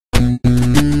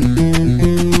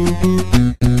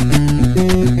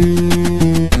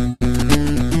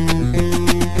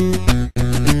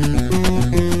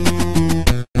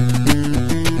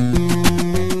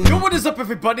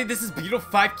Everybody, this is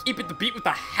Beetle5, keeping the beat with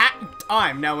the hat and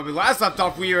time. Now, when we last left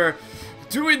off, we were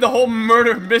doing the whole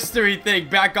murder mystery thing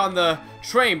back on the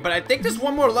train, but I think there's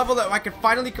one more level that I can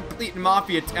finally complete in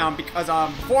Mafia Town, because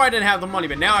before I didn't have the money,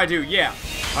 but now I do. Yeah,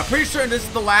 I'm pretty sure this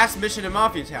is the last mission in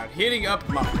Mafia Town, hitting up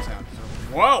Mafia Town. So,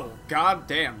 whoa,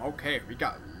 goddamn. Okay, we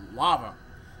got lava.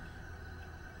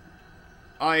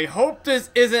 I hope this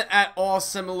isn't at all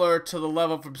similar to the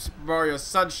level from Super Mario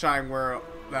Sunshine where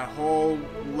that whole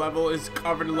level is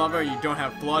covered in lava and you don't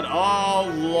have blood. Oh,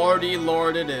 lordy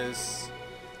lord it is.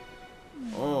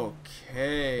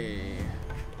 Okay.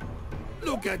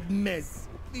 Look at mess.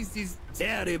 This is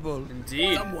terrible.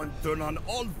 Indeed. Someone turn on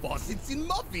all faucets in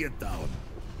Mafia Town.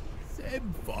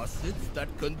 Same faucets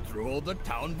that control the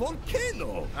town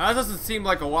volcano. That doesn't seem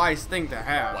like a wise thing to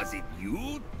have. Was it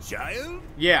you, child?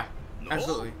 Yeah, No?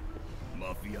 absolutely.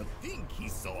 Mafia think he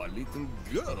saw a little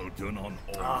girl turn on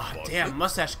all faucets. Damn,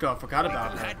 mustache girl, forgot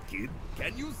about that. That kid,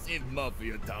 can you save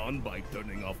Mafia Town by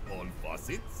turning off all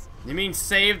faucets? You mean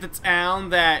save the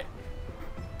town that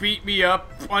beat me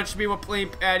up, punched me with plain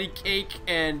patty cake,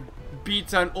 and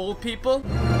beats on old people?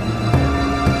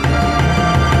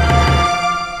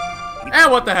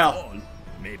 And what the hell?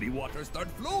 Maybe water start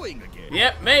flowing again.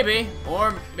 Yep, maybe.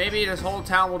 Or maybe this whole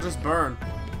town will just burn.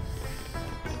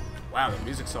 Wow, the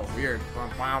music's so weird.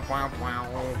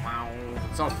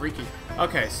 It's all freaky.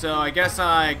 Okay, so I guess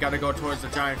I gotta go towards the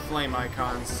giant flame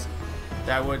icons.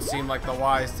 That would seem like the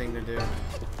wise thing to do.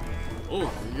 Ooh,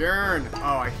 urn.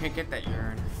 Oh, I can't get that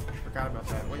urn. Forgot about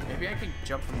that. Wait, maybe I can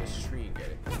jump from this tree and get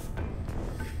it.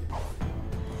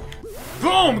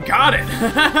 Boom! Got it!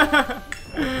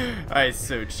 I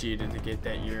so cheated to get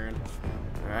that urn.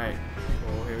 Alright.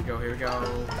 Oh, here we go, here we go.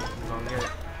 Go get it.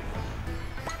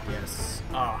 Yes.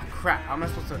 Oh, crap. How am I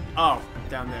supposed to... Oh,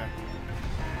 down there.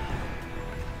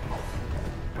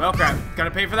 Well, crap.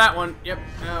 Gotta pay for that one. Yep.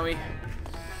 Now we... Alright.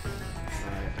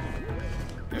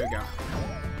 There we go.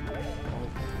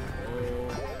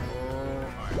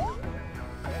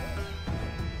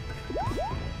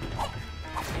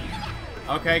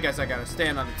 Okay, guess I gotta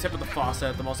stand on the tip of the faucet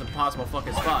at the most impossible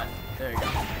fucking spot. There you go.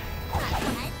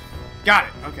 Got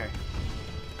it. Okay.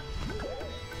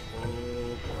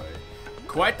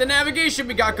 Quite the navigation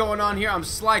we got going on here. I'm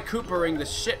Sly Coopering the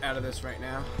shit out of this right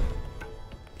now.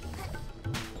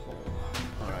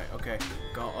 Alright, okay.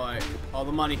 Go, alright. All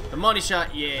the money. The money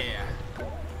shot, yeah.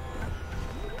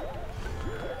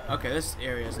 Okay, this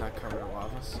area is not covered in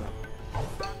lava, so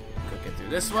go get through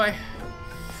this way.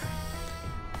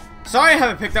 Sorry I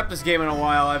haven't picked up this game in a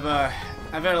while. I've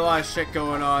had a lot of shit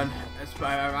going on.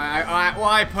 Well,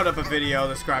 I put up a video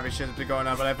describing shit that's been going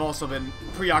on, but I've also been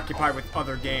preoccupied with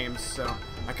other games, so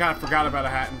I kind of forgot about A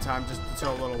Hat in Time just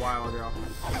until a little while ago.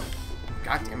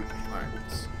 God damn it. Alright.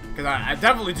 Because I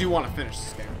definitely do want to finish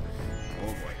this game. Oh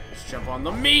boy. Let's jump on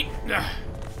the meat. Go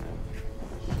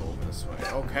over this way.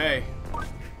 Okay.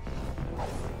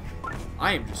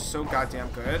 I am just so goddamn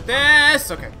good at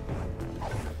this. Okay.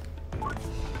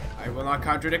 I will not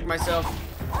contradict myself.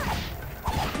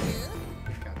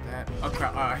 Oh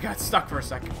crap, I got stuck for a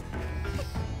second.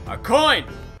 A coin!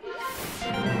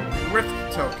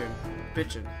 Rift token.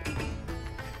 Bitchin'.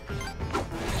 Oh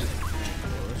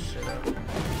shit up.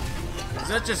 Does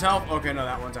that just help? Okay, no,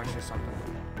 that one's actually something.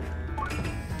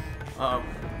 Uh-oh.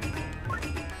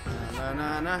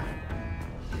 Na.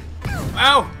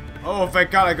 Ow! Oh,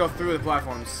 thank God I go through the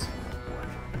platforms.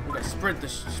 I'm gonna sprint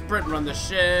run this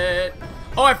shit.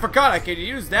 Oh, I forgot I could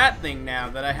use that thing now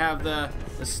that I have the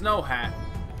snow hat.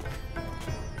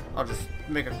 I'll just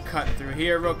make a cut through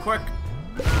here real quick.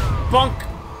 Bunk!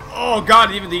 Oh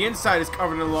god, even the inside is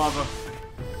covered in lava.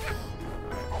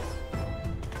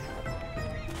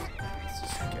 Let's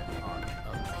just get on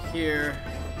up here.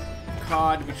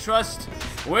 COD, we trust.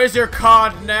 Where's your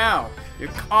COD now? Your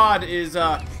COD is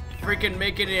freaking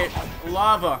making it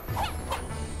lava.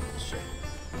 Shit.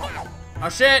 Oh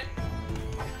shit!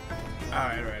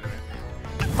 Alright.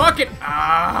 Fuck it!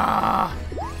 Ah!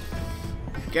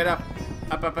 Get up.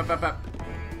 Up.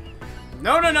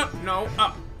 No.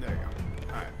 Up. There you go.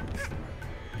 Alright.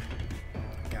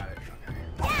 Got it.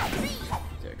 Okay.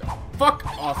 There you go. Fuck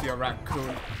off, you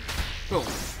raccoon. Boom.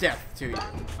 Death to you.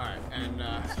 Alright, and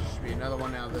should be another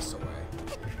one now this way.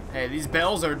 Hey, these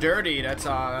bells are dirty. That's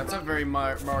a very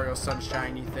Mario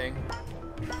Sunshine-y thing.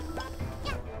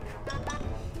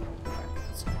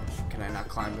 Can I not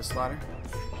climb this ladder?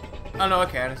 Oh no,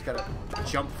 okay, I just gotta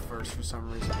jump first for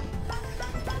some reason.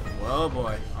 Whoa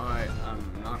boy. Alright,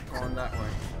 I'm not going that way.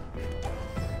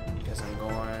 Guess I'm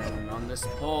going on this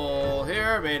pole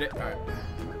here. Made it. Alright.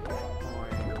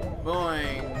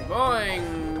 Boing, boing,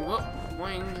 boing, whoop,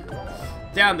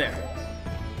 boing. Down there.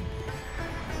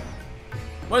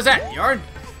 What is that, yarn?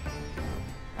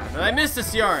 How did I miss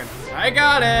this yarn? I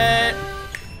got it!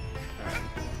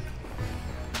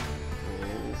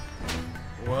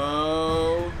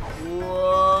 Whoa,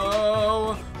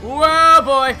 whoa, whoa,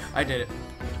 boy! I did it.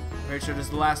 Pretty sure this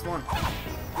is the last one.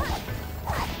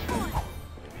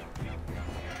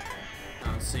 I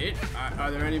don't see it.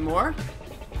 Are there any more?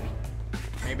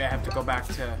 Maybe I have to go back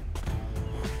to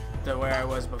where I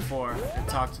was before and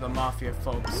talk to the mafia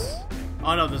folks.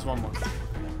 Oh no, there's one more.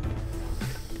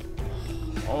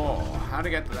 Oh, how to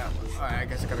get to that one? Alright, I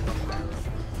guess I gotta go for that route.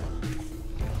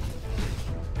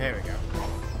 There we go.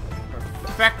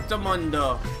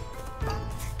 Perfectamundo.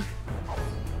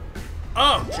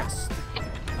 Oh, chest.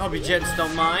 Hope you gents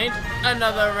don't mind.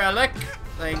 Another relic.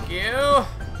 Thank you.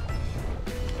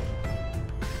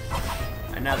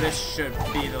 And now this should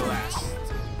be the last.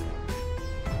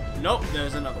 Nope,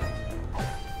 there's another one.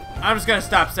 I'm just gonna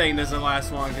stop saying there's the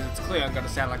last one because it's clear I'm gonna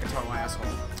sound like a total asshole.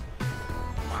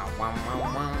 I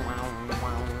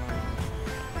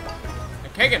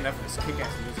can't get enough of this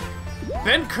kick-ass music.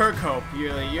 Ben Kirkhope,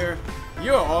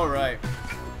 you're all right.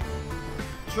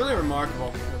 It's really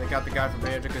remarkable that they got the guy from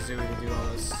Banjo-Kazooie to do all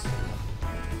this.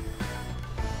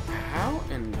 How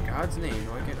in God's name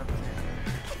do I get up there?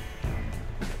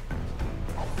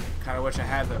 Kind of wish I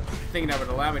had the thing that would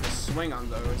allow me to swing on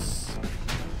those.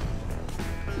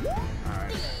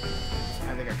 Alright.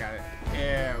 I think I got it.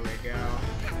 There we go.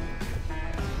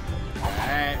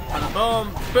 Alright. Bada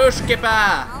boom. Boosh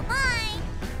kippa! All mine.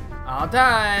 All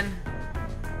done.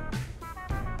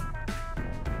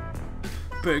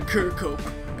 Ben Kirkhope,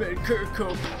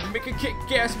 making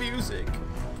kick-ass music.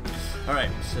 Alright,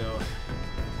 so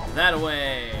that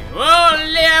away. Whoa,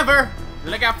 lever!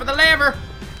 Look out for the lever!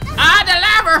 Ah, the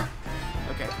lever!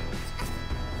 Okay,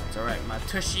 it's alright. My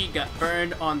tushy got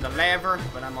burned on the lever,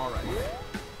 but I'm alright.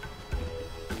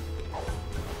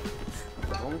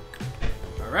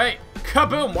 Alright,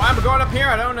 kaboom! Why am I going up here?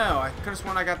 I don't know. I could have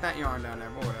sworn I got that yarn down there,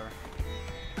 but whatever.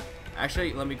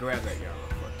 Actually, let me grab that yarn real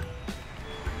quick.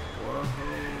 Whoa.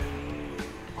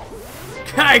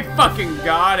 I fucking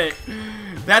got it.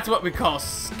 That's what we call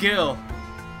skill.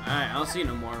 Alright, I don't see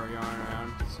no more yarn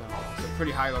around, so it's a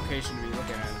pretty high location to be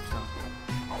looking at. So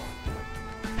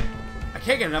I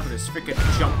can't get enough of this freaking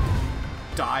jump,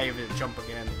 dive, and jump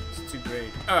again. It's too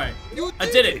great. Alright, I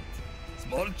did it.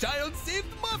 Small child saved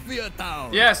Mafia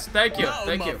Town. Yes, thank you, Now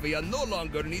thank you. Mafia no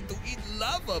longer need to eat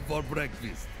lava for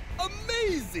breakfast.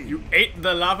 Amazing! You ate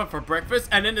the lava for breakfast,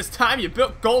 and in this time you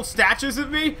built gold statues of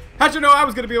me? How'd you know I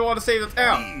was gonna be able to save the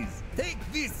town? Please, take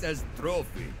this as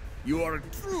trophy. You are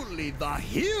truly the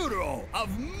hero of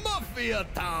Mafia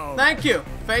Town. Thank you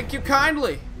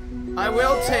kindly. I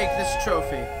will take this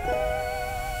trophy.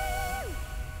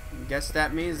 Guess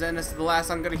that means then this is the last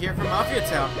I'm gonna hear from Mafia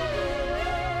Town.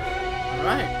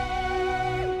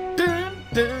 Alright. Dun,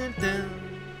 dun, dun.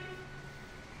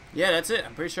 Yeah, that's it.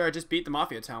 I'm pretty sure I just beat the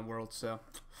Mafia Town world, so.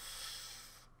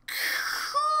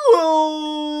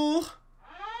 Cool!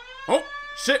 Oh,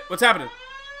 shit, what's happening?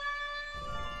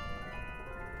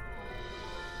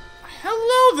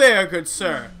 Hello there, good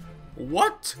sir.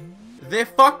 What the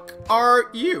fuck are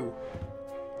you?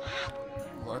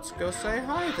 Let's go say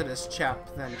hi to this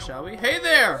chap then, shall we? Hey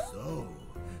there! So,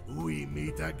 we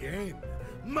meet again.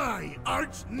 My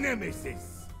arch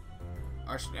nemesis.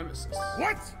 Arch nemesis.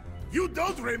 What? You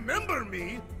don't remember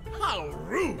me? How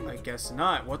rude. I guess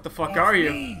not. What the fuck are you?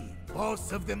 Me,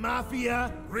 boss of the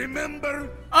mafia, remember?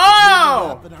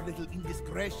 Oh! What happened, our little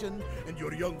indiscretion, and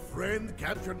your young friend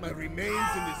captured my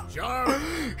remains in this jar?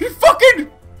 He fucking...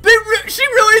 she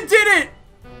really did it!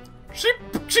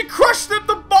 She crushed them,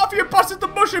 the mafia busted the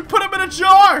bush and put him in a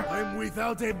jar! I'm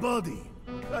without a body.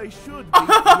 I should be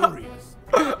furious.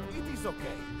 It is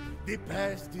okay. The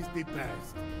past is the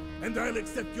past. And I'll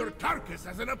accept your carcass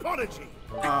as an apology.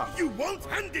 You won't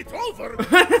hand it over?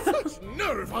 Such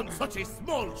nerve on such a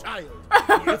small child.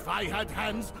 If I had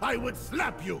hands, I would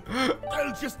slap you.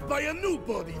 I'll just buy a new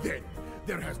body then.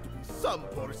 There has to be some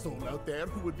poor soul out there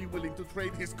who would be willing to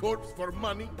trade his corpse for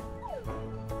money.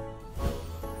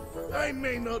 I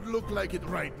may not look like it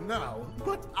right now,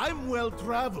 but I'm well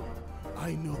traveled.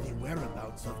 I know the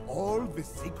whereabouts of all the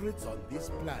secrets on this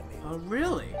planet. Oh,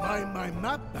 really? Buy my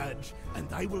map badge, and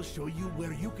I will show you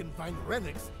where you can find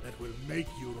relics that will make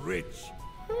you rich.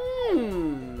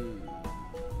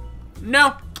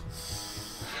 No.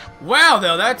 Wow,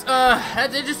 though, that's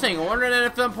interesting. I'm wondering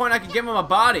if at some point I could give him a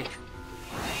body.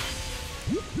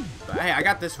 But hey, I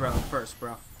got this relic first,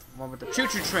 bro. One with the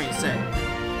choo-choo train set.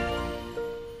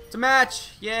 It's a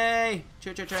match! Yay!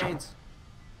 Choo-choo trains.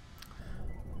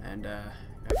 And that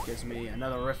gives me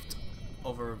another rift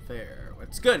over there.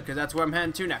 It's good, because that's where I'm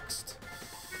heading to next.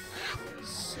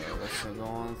 So let's go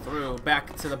on through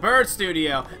back to the Bird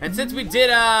Studio. And since we did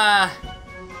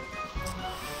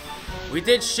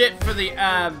shit for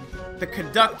the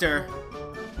conductor,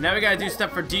 now we gotta do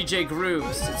stuff for DJ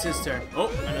Grooves. It's his turn. Oh,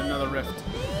 and another rift.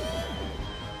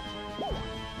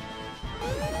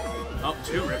 Oh,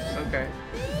 2 rifts. Okay.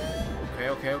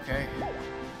 Okay.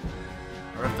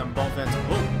 A rift on both ends.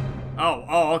 Ooh.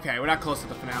 Oh, okay. We're not close to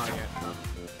the finale yet.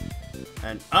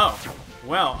 And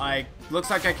well, looks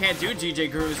like I can't do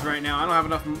DJ Grooves right now. I don't have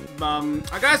enough.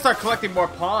 I gotta start collecting more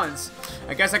pawns.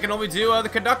 I guess I can only do the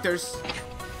conductors.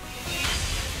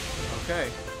 Okay.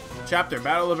 Chapter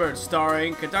Battle of the Birds,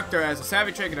 starring Conductor as a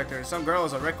savvy train conductor and some girl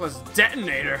as a reckless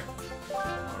detonator.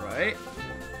 Alright.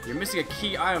 You're missing a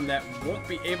key item that won't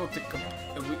be able to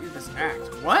complete this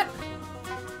act. What?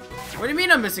 What do you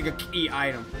mean I'm missing a key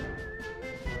item?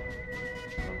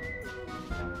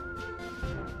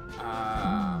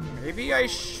 Maybe I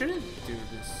shouldn't do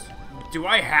this. Do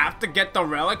I have to get the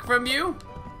relic from you?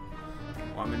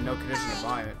 Well, I'm in no condition to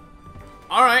buy it.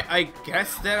 Alright, I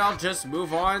guess then I'll just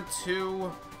move on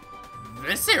to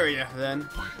this area then.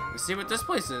 Let's see what this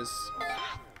place is.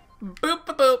 Boop,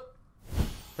 boop, boop.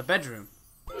 The bedroom.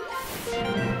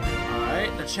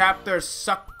 Alright, the chapter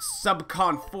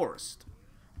Subcon Forest.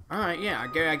 Alright, yeah,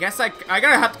 I guess I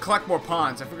gotta have to collect more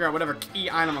pawns. I figure out whatever key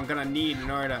item I'm gonna need in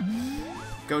order to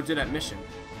go do that mission.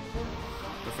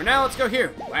 But for now, let's go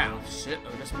here. Wow, shit,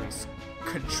 this makes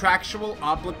contractual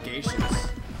obligations.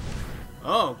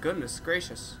 Oh, goodness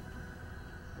gracious.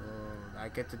 I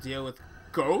get to deal with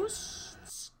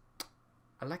ghosts?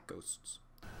 I like ghosts.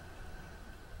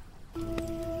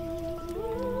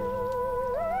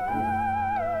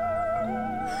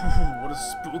 What a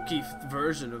spooky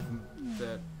version of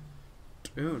that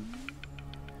tune.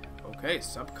 Okay,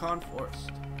 Subcon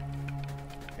Forest.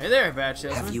 Hey there, bad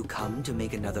salesman. Have you come to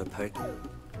make another purchase?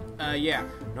 Yeah.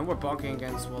 No more bonking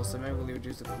against walls. Significantly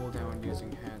reduce the cooldown when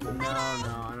using hands. No,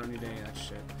 I don't need any of that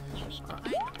shit. Find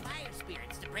the fire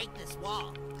spirits to break this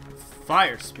wall.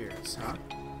 Fire spirits, huh?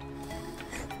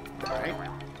 Alright.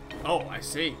 Oh, I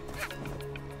see.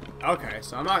 Okay,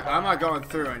 so I'm not going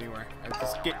through anywhere.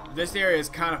 This area is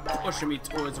kind of pushing me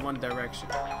towards one direction.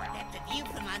 That the view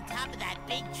from on top of that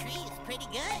big tree is pretty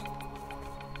good.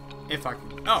 If I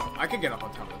can. Oh, I can get up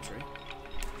on top of the tree.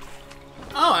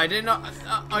 Oh, I didn't know.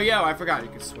 Oh, yeah, I forgot you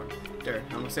could swim. There,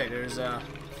 I'm gonna say there's a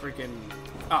freaking.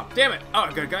 Oh, damn it! Oh,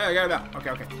 good, I got it out.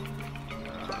 Okay.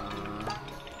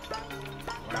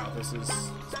 Wow, this is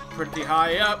pretty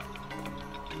high up.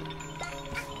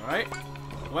 All right.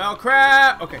 Well,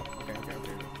 crap. Okay.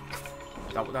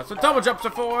 That's what double jumps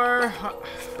are for.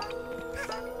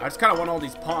 I just kind of want all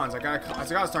these pawns. I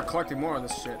gotta start collecting more of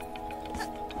this shit.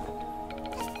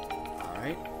 All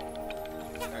right.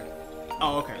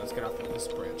 Oh, okay. Let's get off of this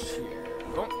bridge here.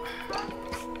 Oh.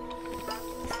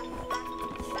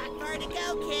 Not far to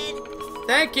go, kid.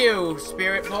 Thank you,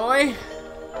 Spirit Boy.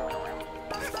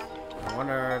 I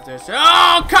wonder if there's.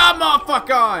 Oh, come on, fuck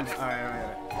on! All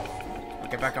right. I'll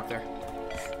get back up there.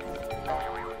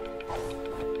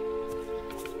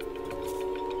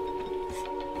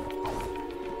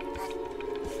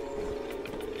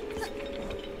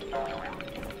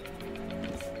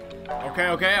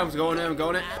 Okay, I'm going in.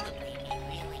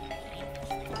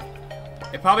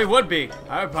 It probably would be.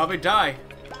 I would probably die.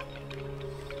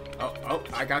 Oh,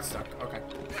 I got stuck. Okay.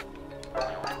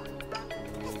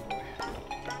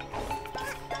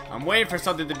 I'm waiting for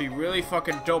something to be really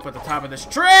fucking dope at the top of this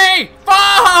tree!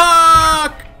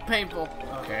 Fuck! Painful.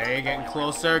 Okay, getting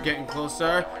closer.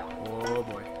 Oh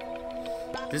boy.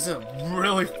 This is a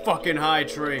really fucking high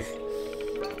tree.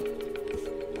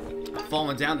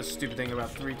 Fallen down this stupid thing about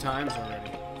 3 times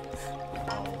already.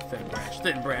 Oh,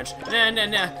 thin branch.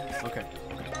 Nah. Okay,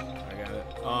 I got it.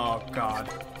 Oh, God.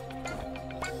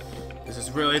 This is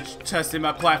really testing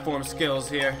my platform skills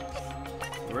here.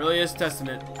 It really is testing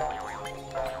it.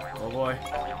 Oh, boy.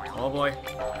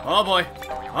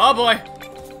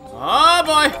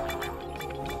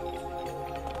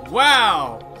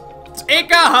 Wow!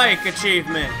 Take a hike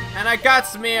achievement! And I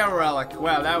got me a relic.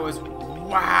 Wow, that was...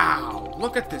 Wow!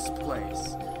 Look at this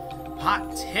place.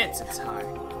 Hot tits, it's high.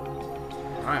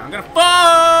 Alright, I'm gonna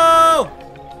fall!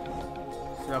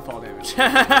 No fall damage.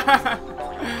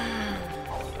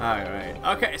 Alright.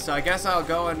 Okay, so I guess I'll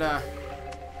go and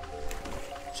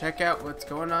check out what's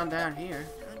going on down here.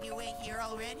 On your way here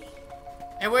already?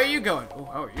 Hey, where are you going? Oh,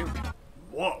 how are you?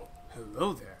 Whoa.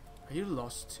 Hello there. Are you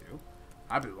lost too?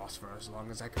 I've been lost for as long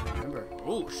as I can remember.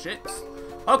 Oh, shit.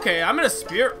 Okay, I'm in a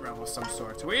spirit realm of some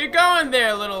sort. Where you going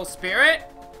there, little spirit?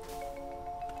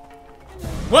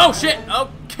 Whoa, shit.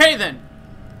 Okay, then.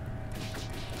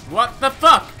 What the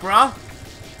fuck, bruh?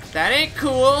 That ain't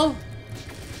cool.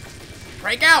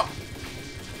 Break out.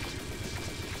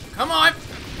 Come on.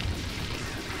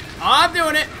 I'm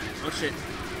doing it. Oh, shit.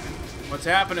 What's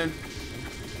happening?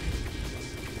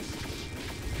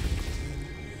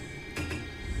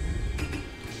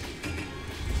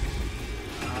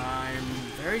 I'm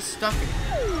very stuck in here.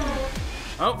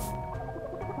 Oh.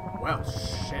 Well,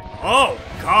 shit. Oh,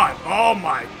 God. Oh,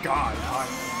 my God.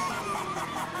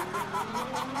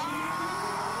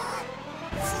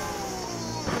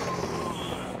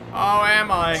 Oh, am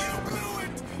I?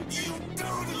 You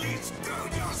totally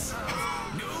screwed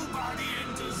yourself. Nobody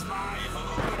enters my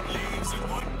home, leaves in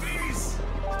one piece.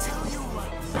 Tell you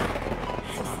what,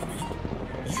 hang on a minute.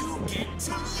 You get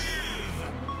to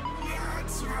live.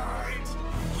 That's right.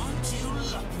 Aren't you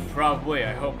lucky? Probably.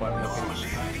 I hope I'm lucky. Normally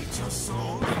I'd eat your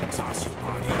soul and toss your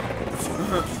body. But you're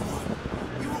a lucky one.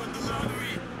 You won the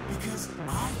lottery because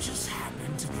I just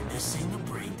happen to be missing a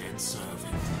brain-dead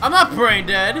servant. I'm not brain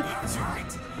dead. That's right.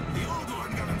 The old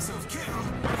one got himself killed.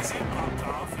 His head popped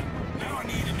off, and now I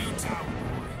need a new tower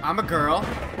boy. I'm a girl.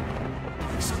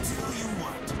 So tell you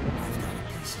what, I've got a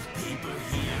piece of paper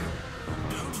here.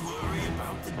 Don't worry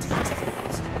about the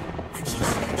details. I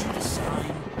just need you to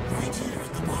sign right here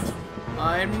at the bottom.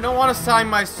 I don't want to sign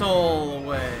my soul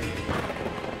away.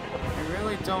 I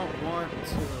really don't want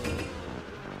to.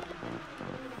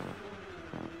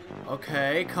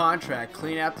 Okay, contract.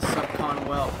 Clean out the subcon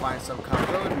well. Find subcon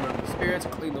village, remove the spirits,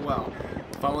 clean the well.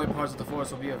 The following parts of the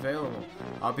forest will be available.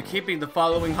 I'll be keeping the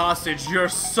following hostage, your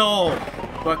soul.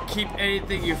 But keep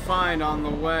anything you find on the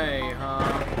way,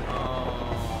 huh?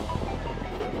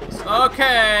 Oh.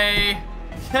 Okay.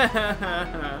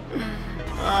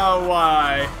 Oh,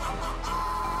 why?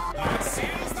 That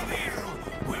seals the deal.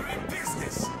 We're in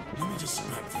business. Let me just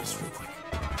grab this real quick.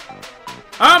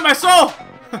 Ah, my soul!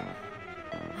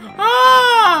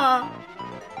 Ah!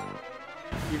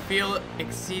 You feel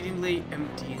exceedingly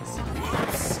empty inside.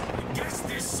 Whoops! Guess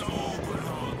this soul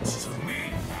belongs to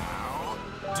me now.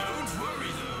 Don't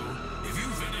worry though. If you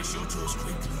finish your chores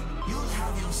quickly, you'll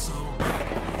have your soul back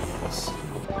real soon.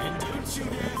 And don't you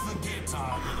dare forget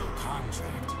our little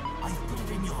contract. I've put it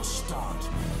in your start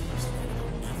menu so that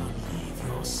it'll never leave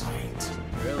your sight.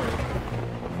 Really?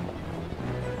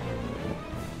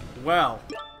 Well,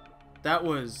 that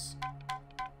was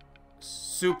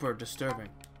super disturbing.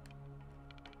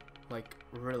 Like,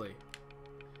 really.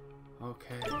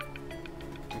 Okay.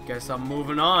 I guess I'm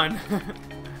moving on.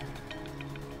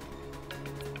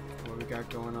 What we got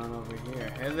going on over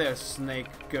here? Hey there, snake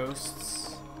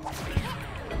ghosts.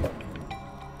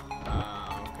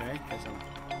 Okay.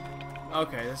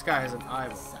 Okay, this guy has an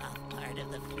eyeball. Soft part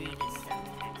of the fruit is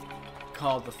sometimes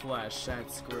Called the flesh.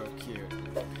 That's real cute.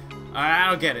 I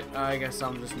don't get it. I guess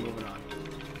I'm just moving on.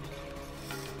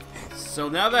 So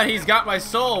now that he's got my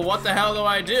soul, what the hell do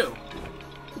I do?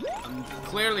 I'm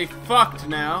clearly fucked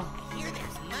now. here.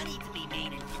 There's money to be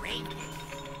made in Grave.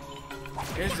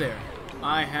 Is there?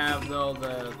 I have though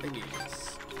the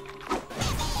thingies.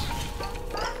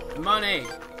 Money.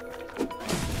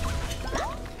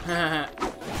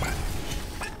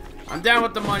 I'm down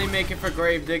with the money making for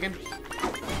grave digging.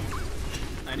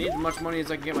 I need as much money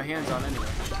as I can get my hands on anyway.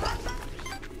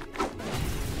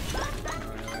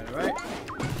 Alright.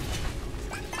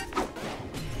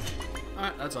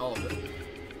 Alright, that's all of it.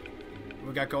 What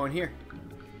we got going here?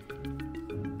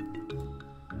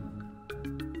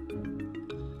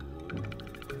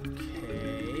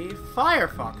 Okay,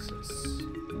 firefoxes.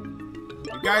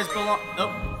 You guys belong.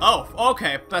 Oh,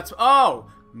 okay. Oh,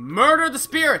 murder the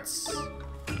spirits.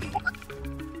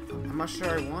 I'm not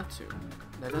sure I want to.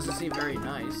 That doesn't seem very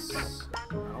nice. I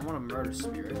don't want to murder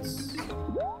spirits.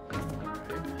 Alright.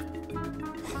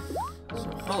 So,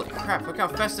 holy crap, look how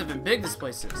festive and big this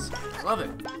place is. I love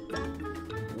it.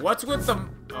 What's with the...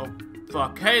 Oh,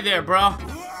 fuck. Hey there, bro.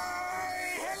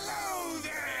 Hello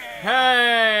there!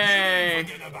 Hey!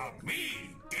 Forget about me,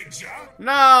 did ya?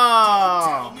 No!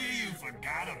 Tell me you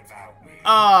forgot about me.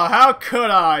 Oh, how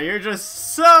could I? You're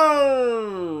just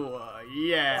so...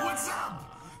 yeah. What's up?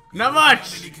 Not Have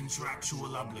much. any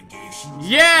contractual obligations?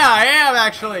 Yeah, I am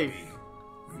actually.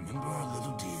 Remember our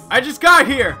little deal? I just got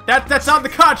here. That's on the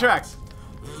contract.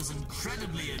 Those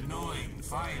incredibly annoying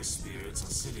fire spirits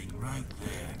are sitting right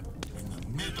there in the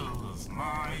middle of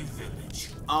my village.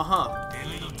 Uh-huh. Their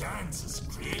little dances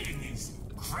creating these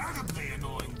incredibly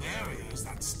annoying barriers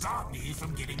that stop me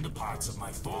from getting to parts of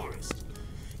my forest.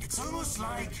 It's almost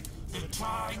like They're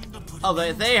trying to put Oh,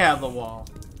 they have the wall.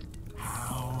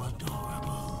 How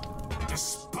adorable.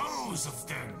 Dispose of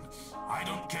them. I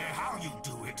don't care how you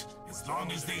do it, as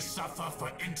long as they suffer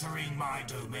for entering my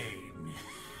domain.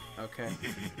 Okay.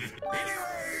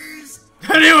 Anyways!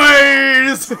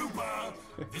 Anyways! Trooper,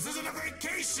 this isn't a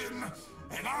vacation,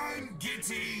 and I'm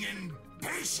getting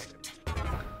impatient.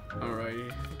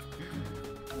 Alrighty.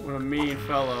 What a mean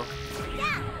fellow.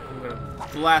 I'm gonna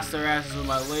blast their asses with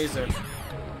my laser.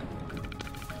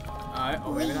 Alright,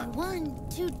 oh, We maybe not.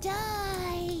 want to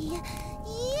die.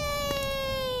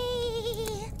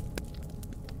 Yay!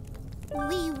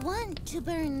 We want to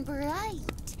burn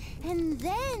bright and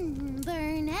then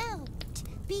burn out.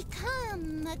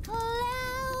 Become a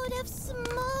cloud of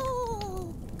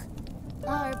smoke.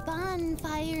 Our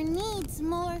bonfire needs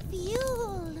more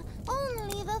fuel.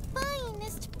 Only the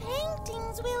finest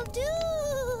paintings will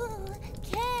do.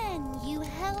 Can you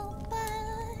help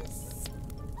us?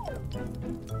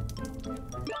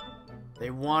 They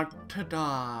want to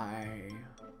die.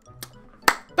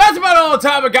 That's about all the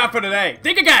time we got for today.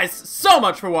 Thank you guys so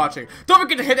much for watching. Don't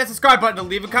forget to hit that subscribe button to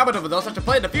leave a comment over those I to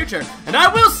play in the future. And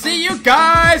I will see you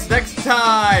guys next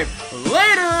time.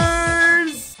 Later!